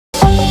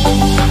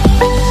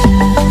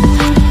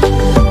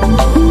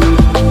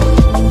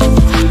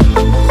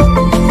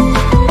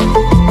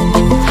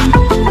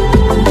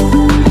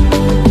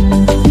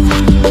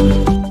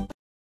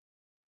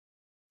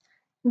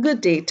Good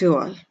day to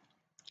all.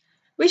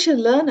 We shall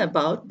learn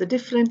about the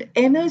different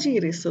energy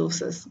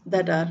resources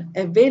that are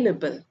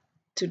available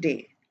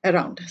today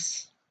around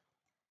us.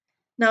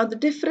 Now, the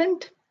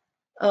different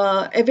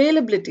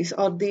availabilities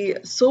or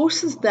the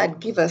sources that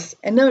give us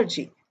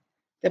energy,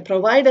 that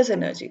provide us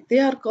energy, they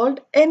are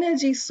called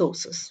energy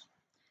sources.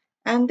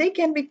 And they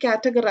can be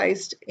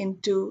categorized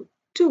into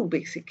two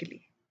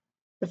basically.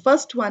 The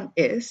first one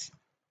is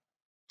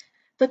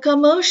the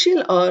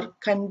commercial or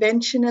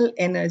conventional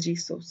energy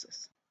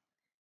sources.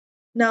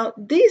 Now,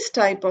 these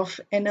type of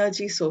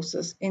energy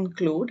sources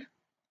include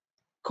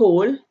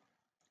coal,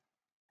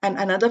 and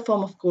another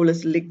form of coal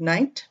is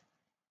lignite,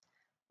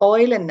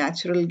 oil and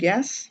natural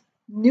gas,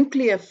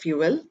 nuclear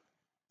fuel,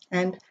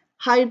 and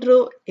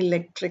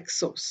hydroelectric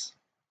source.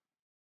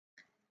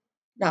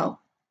 Now,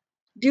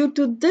 due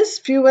to these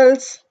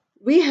fuels,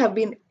 we have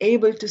been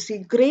able to see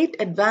great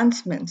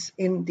advancements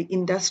in the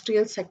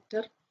industrial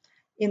sector,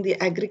 in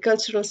the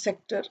agricultural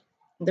sector,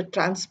 the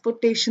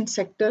transportation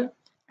sector,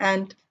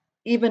 and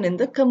even in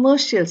the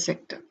commercial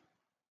sector.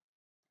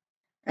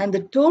 And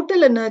the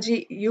total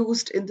energy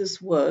used in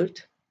this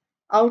world,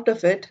 out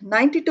of it,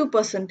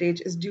 92%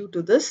 is due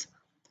to this,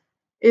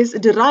 is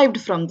derived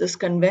from this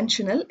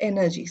conventional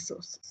energy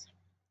sources.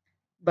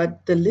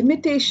 But the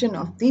limitation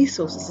of these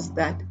sources is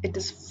that it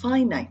is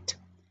finite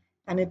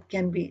and it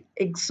can be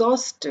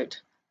exhausted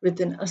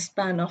within a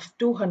span of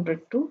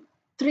 200 to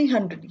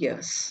 300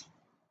 years.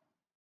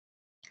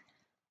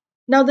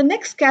 Now, the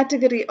next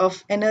category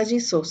of energy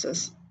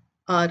sources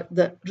are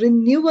the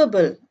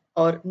renewable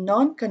or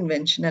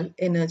non-conventional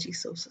energy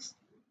sources.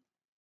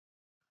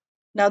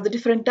 Now, the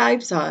different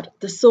types are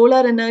the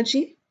solar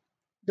energy,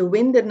 the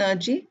wind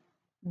energy,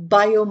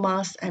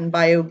 biomass and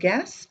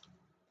biogas,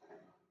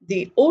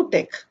 the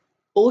OTEC,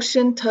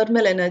 ocean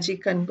thermal energy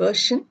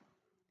conversion,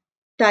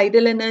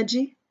 tidal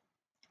energy,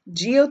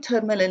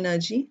 geothermal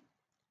energy,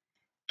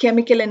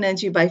 chemical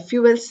energy by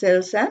fuel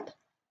cells, and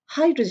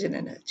hydrogen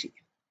energy.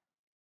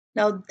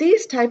 Now,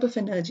 these type of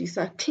energies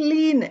are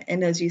clean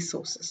energy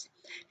sources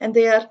and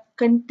they are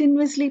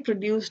continuously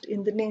produced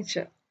in the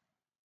nature,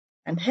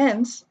 and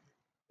hence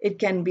it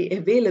can be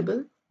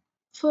available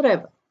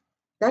forever.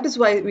 That is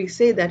why we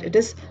say that it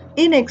is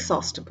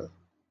inexhaustible.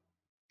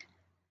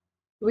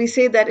 We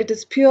say that it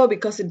is pure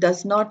because it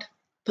does not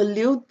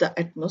pollute the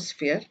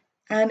atmosphere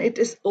and it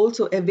is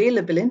also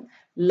available in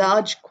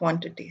large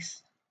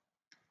quantities.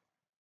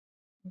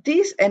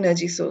 These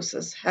energy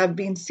sources have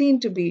been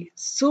seen to be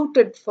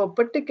suited for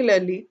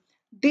particularly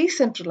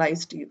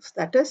decentralized use,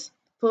 that is,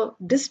 for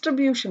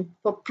distribution,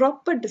 for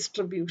proper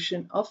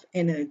distribution of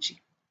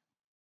energy.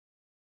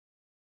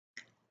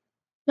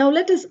 Now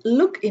let us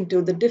look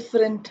into the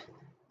different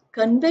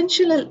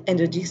conventional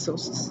energy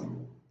sources.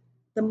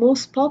 The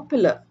most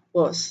popular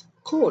was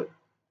coal.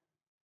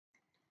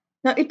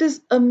 Now it is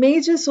a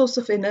major source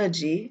of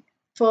energy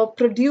for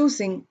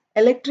producing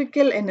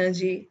electrical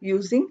energy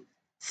using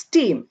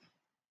steam.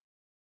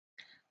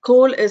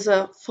 Coal is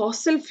a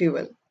fossil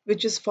fuel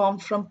which is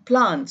formed from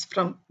plants,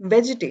 from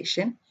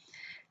vegetation,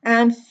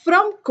 and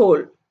from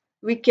coal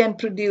we can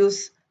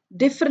produce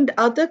different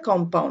other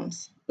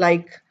compounds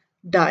like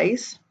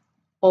dyes,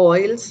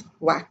 oils,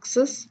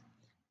 waxes,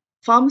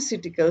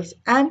 pharmaceuticals,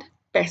 and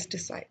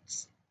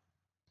pesticides.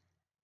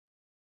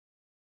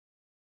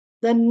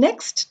 The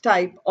next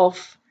type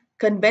of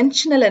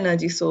conventional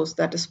energy source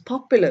that is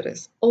popular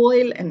is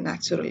oil and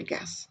natural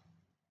gas.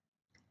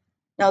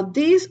 Now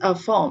these are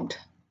formed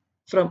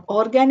from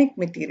organic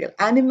material,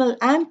 animal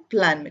and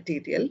plant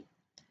material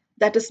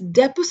that is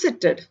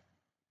deposited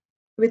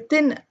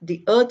within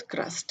the earth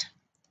crust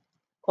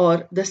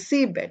or the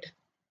seabed,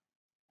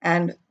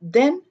 and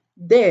then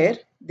there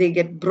they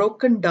get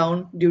broken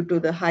down due to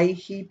the high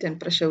heat and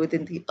pressure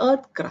within the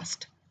earth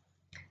crust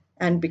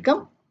and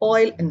become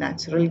oil and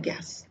natural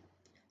gas.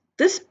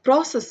 This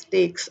process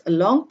takes a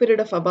long period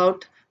of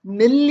about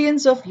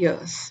millions of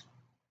years.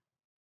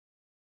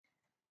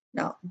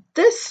 Now,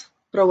 this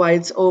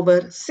provides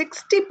over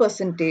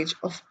 60%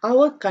 of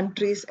our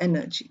country's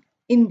energy,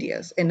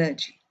 India's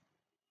energy.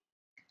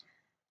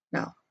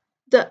 Now,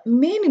 the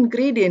main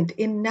ingredient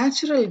in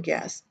natural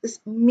gas is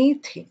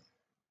methane.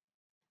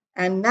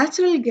 And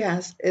natural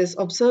gas is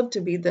observed to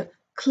be the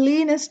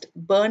cleanest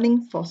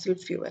burning fossil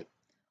fuel.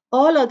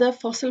 All other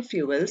fossil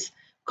fuels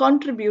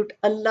contribute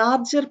a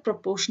larger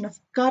proportion of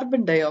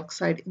carbon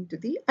dioxide into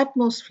the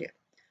atmosphere,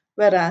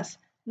 whereas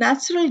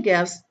natural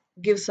gas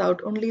gives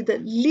out only the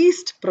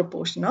least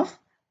proportion of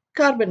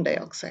carbon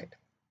dioxide.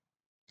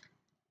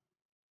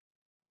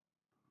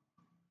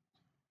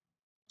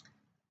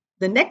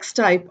 The next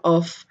type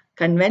of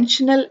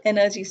conventional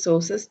energy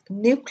source is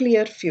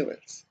nuclear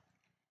fuels.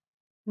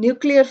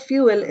 Nuclear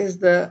fuel is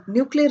the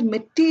nuclear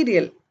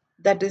material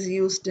that is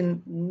used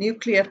in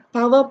nuclear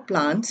power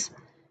plants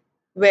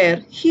where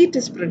heat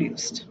is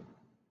produced.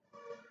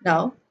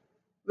 Now,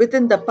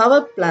 within the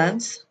power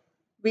plants,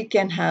 we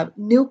can have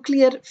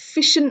nuclear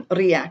fission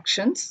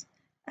reactions,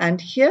 and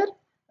here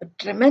a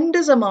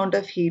tremendous amount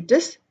of heat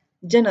is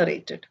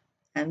generated,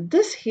 and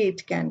this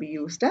heat can be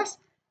used as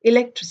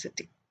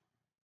electricity.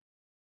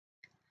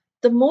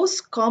 The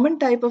most common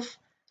type of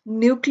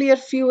nuclear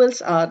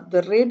fuels are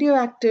the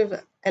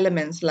radioactive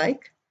elements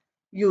like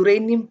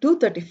uranium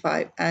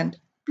 235 and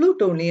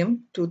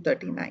plutonium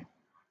 239.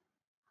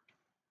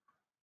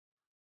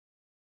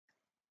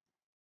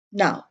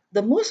 Now,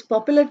 the most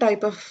popular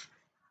type of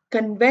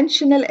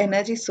conventional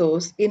energy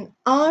source in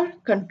our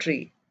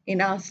country,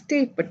 in our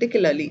state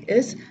particularly,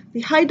 is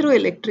the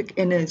hydroelectric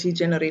energy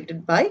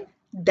generated by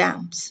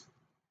dams.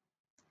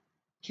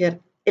 Here,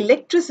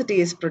 electricity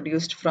is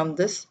produced from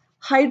this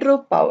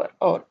hydropower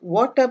or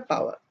water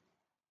power.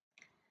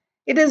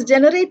 It is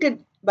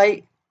generated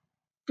by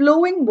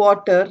flowing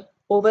water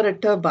over a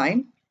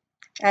turbine,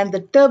 and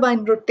the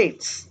turbine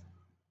rotates.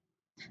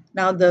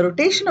 Now, the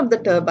rotation of the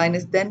turbine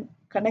is then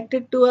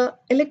connected to an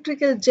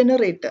electrical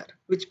generator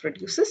which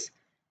produces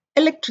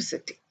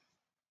electricity.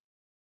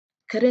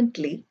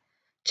 Currently,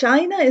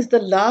 China is the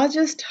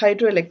largest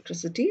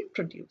hydroelectricity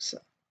producer.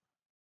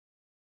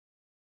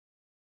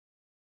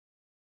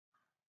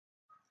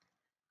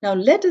 Now,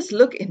 let us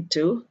look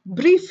into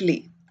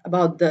briefly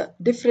about the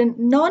different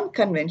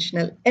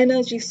non-conventional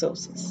energy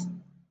sources.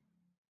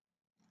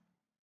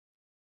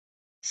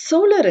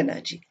 Solar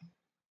energy.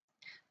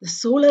 The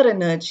solar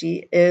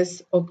energy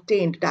is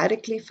obtained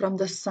directly from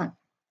the sun,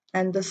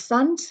 and the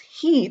sun's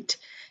heat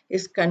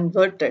is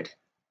converted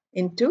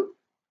into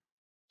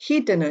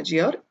heat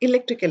energy or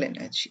electrical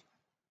energy.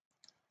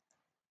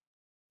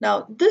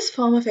 Now, this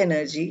form of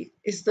energy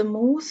is the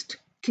most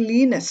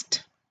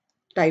cleanest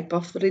type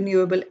of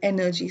renewable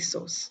energy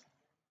source.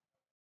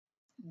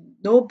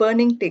 No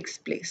burning takes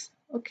place.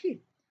 Okay,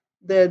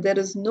 there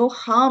is no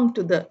harm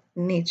to the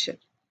nature.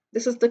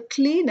 This is the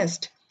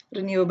cleanest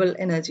renewable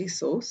energy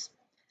source,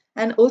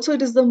 and also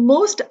it is the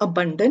most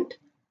abundant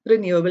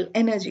renewable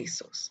energy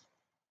source.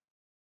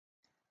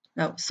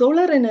 Now,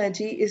 solar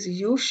energy is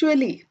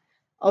usually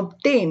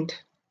obtained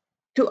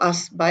to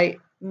us by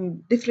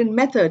different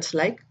methods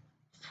like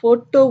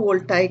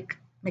photovoltaic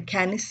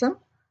mechanism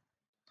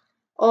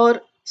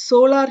or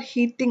solar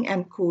heating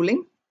and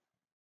cooling,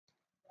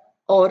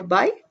 or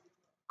by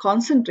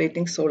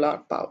concentrating solar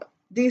power.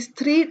 These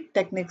three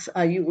techniques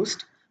are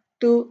used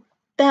to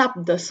tap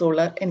the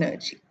solar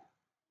energy.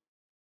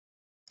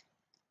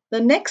 The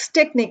next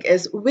technique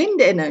is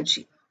wind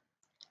energy.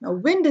 Now,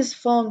 wind is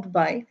formed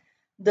by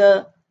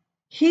the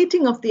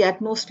heating of the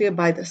atmosphere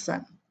by the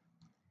sun.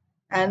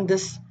 And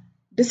this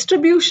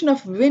distribution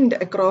of wind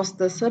across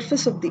the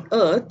surface of the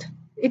earth,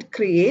 it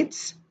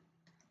creates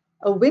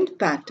a wind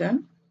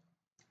pattern,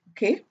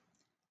 okay?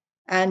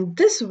 And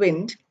this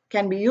wind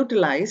can be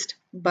utilized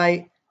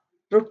by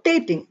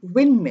rotating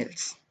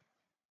windmills.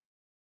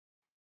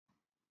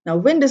 Now,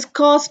 wind is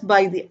caused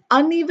by the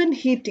uneven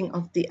heating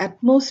of the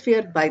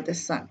atmosphere by the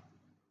sun.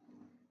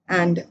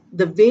 And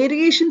the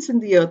variations in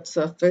the earth's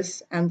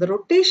surface and the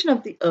rotation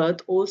of the earth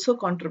also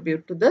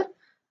contribute to the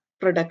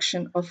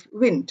production of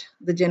wind,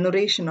 the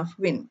generation of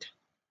wind.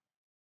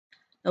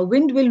 Now,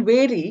 wind will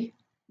vary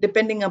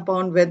depending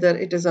upon whether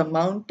it is a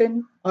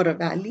mountain or a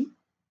valley,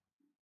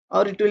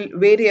 or it will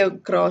vary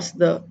across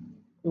the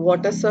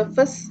water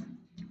surface,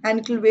 and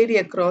it will vary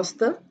across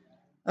the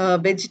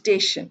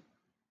vegetation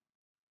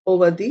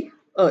over the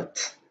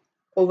earth,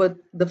 over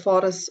the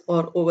forests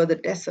or over the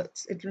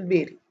deserts. It will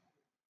vary.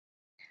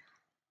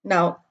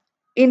 Now,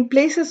 in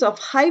places of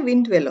high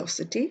wind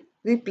velocity,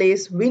 we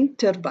place wind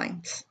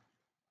turbines.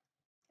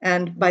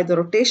 And by the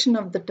rotation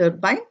of the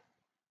turbine,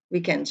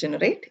 we can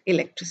generate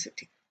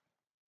electricity.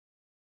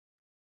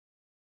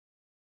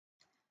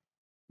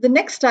 The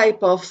next type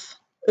of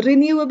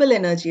renewable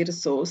energy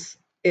resource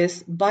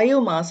is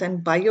biomass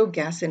and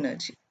biogas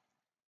energy.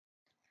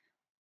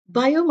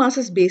 Biomass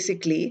is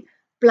basically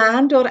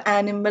plant or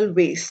animal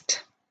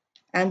waste,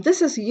 and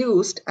this is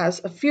used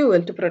as a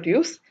fuel to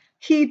produce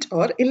heat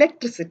or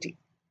electricity.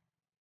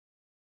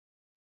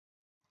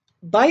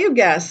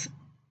 Biogas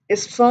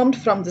is formed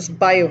from this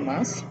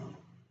biomass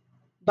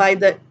by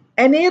the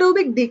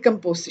anaerobic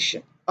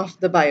decomposition of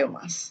the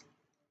biomass,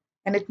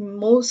 and it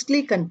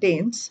mostly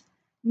contains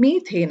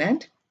methane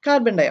and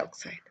carbon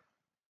dioxide.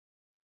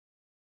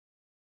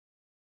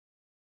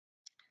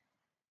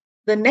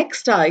 The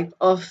next type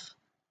of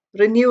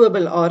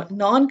renewable or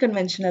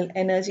non-conventional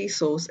energy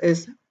source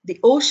is the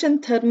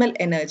ocean thermal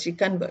energy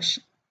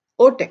conversion,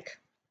 OTEC.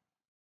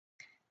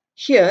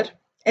 Here,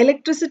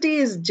 electricity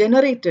is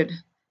generated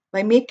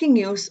by making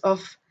use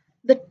of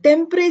the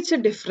temperature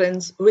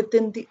difference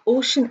within the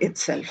ocean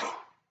itself.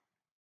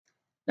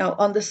 Now,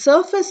 on the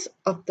surface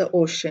of the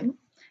ocean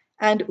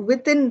and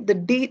within the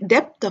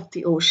depth of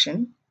the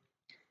ocean,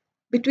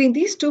 between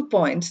these 2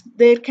 points,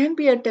 there can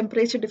be a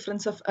temperature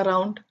difference of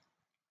around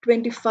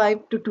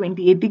 25 to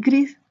 28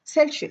 degrees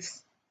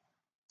Celsius.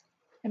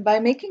 And by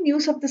making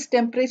use of this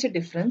temperature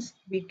difference,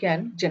 we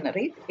can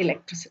generate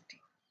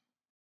electricity.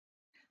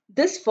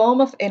 This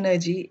form of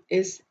energy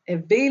is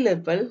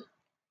available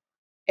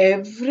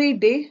every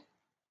day,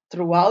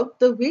 throughout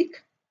the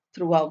week,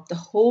 throughout the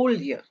whole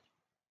year.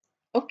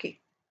 Okay,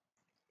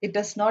 it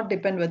does not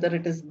depend whether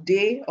it is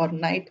day or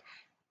night.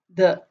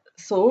 The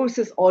source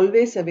is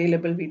always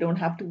available. We don't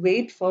have to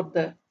wait for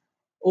the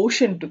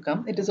ocean to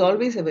come. It is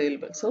always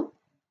available. So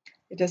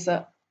it is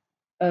a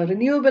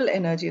renewable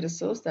energy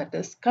resource that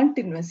is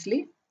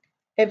continuously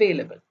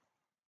available.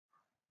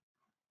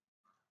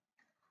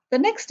 The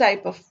next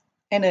type of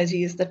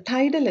energy is the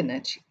tidal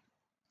energy.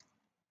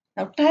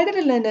 Now,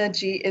 tidal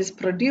energy is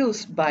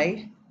produced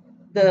by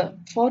the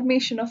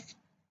formation of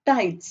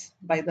tides,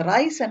 by the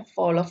rise and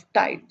fall of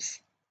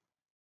tides.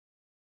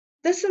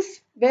 This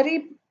is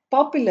very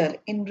popular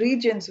in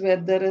regions where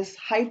there is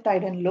high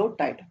tide and low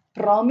tide,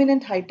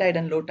 prominent high tide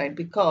and low tide,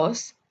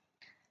 because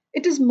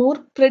it is more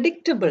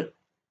predictable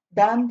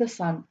than the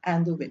sun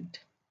and the wind.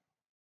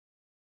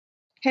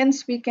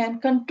 Hence, we can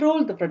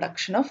control the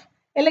production of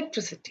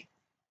electricity.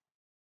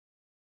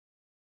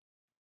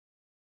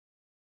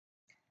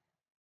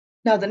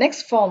 Now, the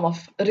next form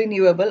of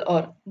renewable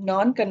or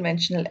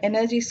non-conventional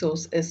energy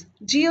source is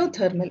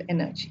geothermal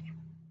energy.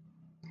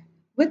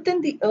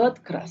 Within the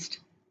earth crust,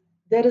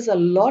 there is a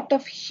lot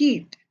of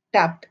heat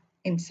trapped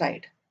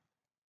inside.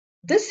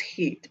 This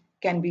heat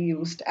can be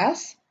used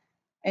as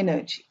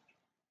energy.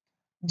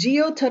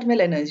 Geothermal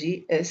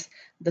energy is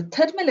the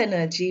thermal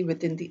energy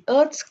within the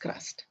earth's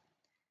crust,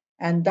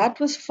 and that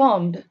was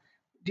formed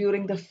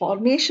during the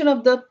formation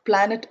of the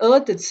planet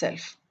Earth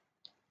itself,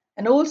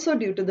 and also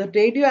due to the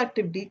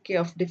radioactive decay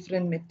of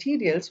different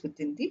materials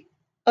within the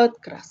earth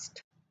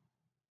crust.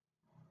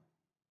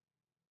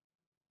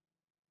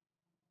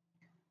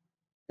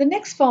 The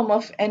next form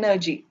of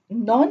energy,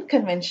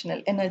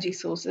 non-conventional energy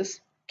source,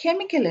 is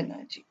chemical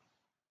energy.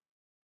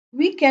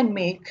 We can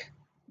make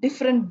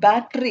different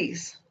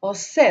batteries or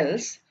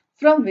cells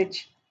from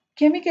which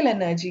chemical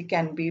energy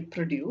can be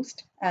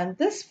produced, and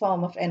this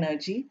form of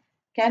energy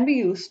can be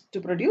used to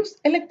produce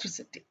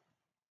electricity.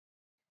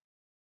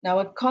 Now,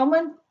 a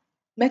common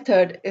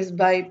method is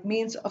by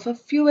means of a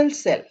fuel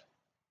cell.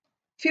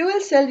 Fuel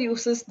cell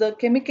uses the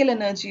chemical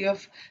energy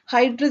of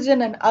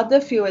hydrogen and other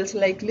fuels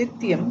like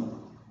lithium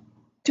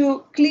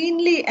to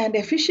cleanly and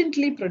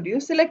efficiently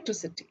produce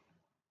electricity.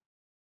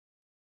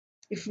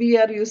 If we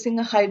are using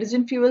a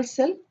hydrogen fuel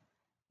cell,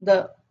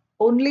 the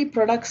only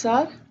products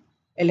are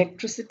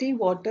electricity,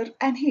 water,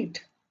 and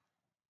heat.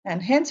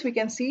 And hence we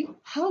can see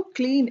how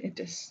clean it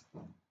is.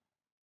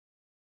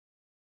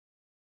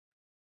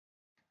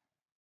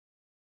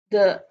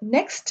 The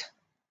next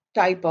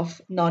type of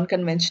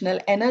non-conventional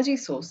energy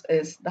source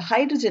is the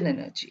hydrogen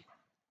energy.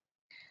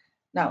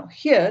 Now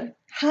here,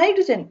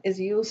 hydrogen is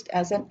used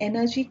as an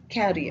energy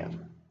carrier.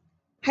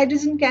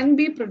 Hydrogen can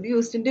be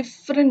produced in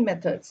different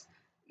methods.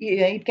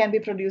 It can be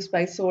produced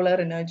by solar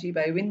energy,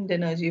 by wind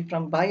energy,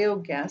 from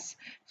biogas,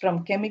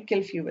 from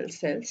chemical fuel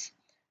cells.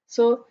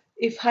 So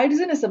if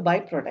hydrogen is a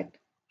byproduct,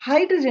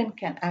 hydrogen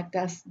can act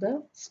as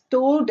the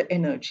stored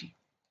energy,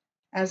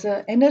 as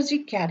an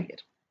energy carrier.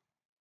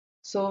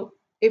 So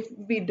if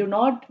we do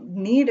not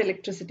need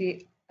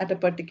electricity at a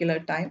particular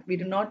time, we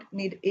do not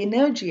need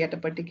energy at a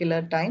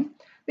particular time,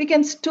 we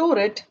can store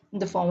it in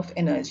the form of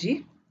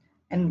energy.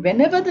 And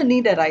whenever the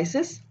need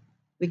arises,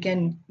 we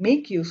can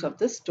make use of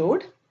the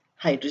stored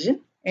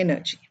hydrogen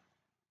energy.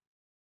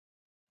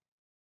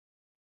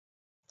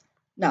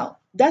 Now,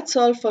 that's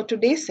all for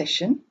today's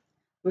session.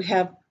 We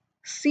have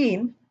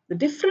seen the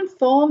different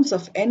forms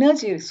of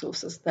energy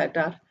resources that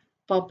are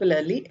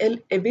popularly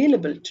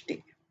available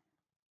today.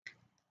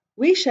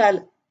 We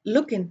shall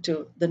look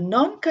into the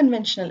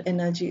non-conventional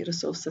energy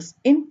resources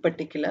in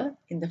particular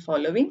in the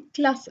following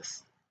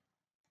classes.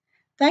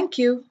 Thank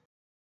you.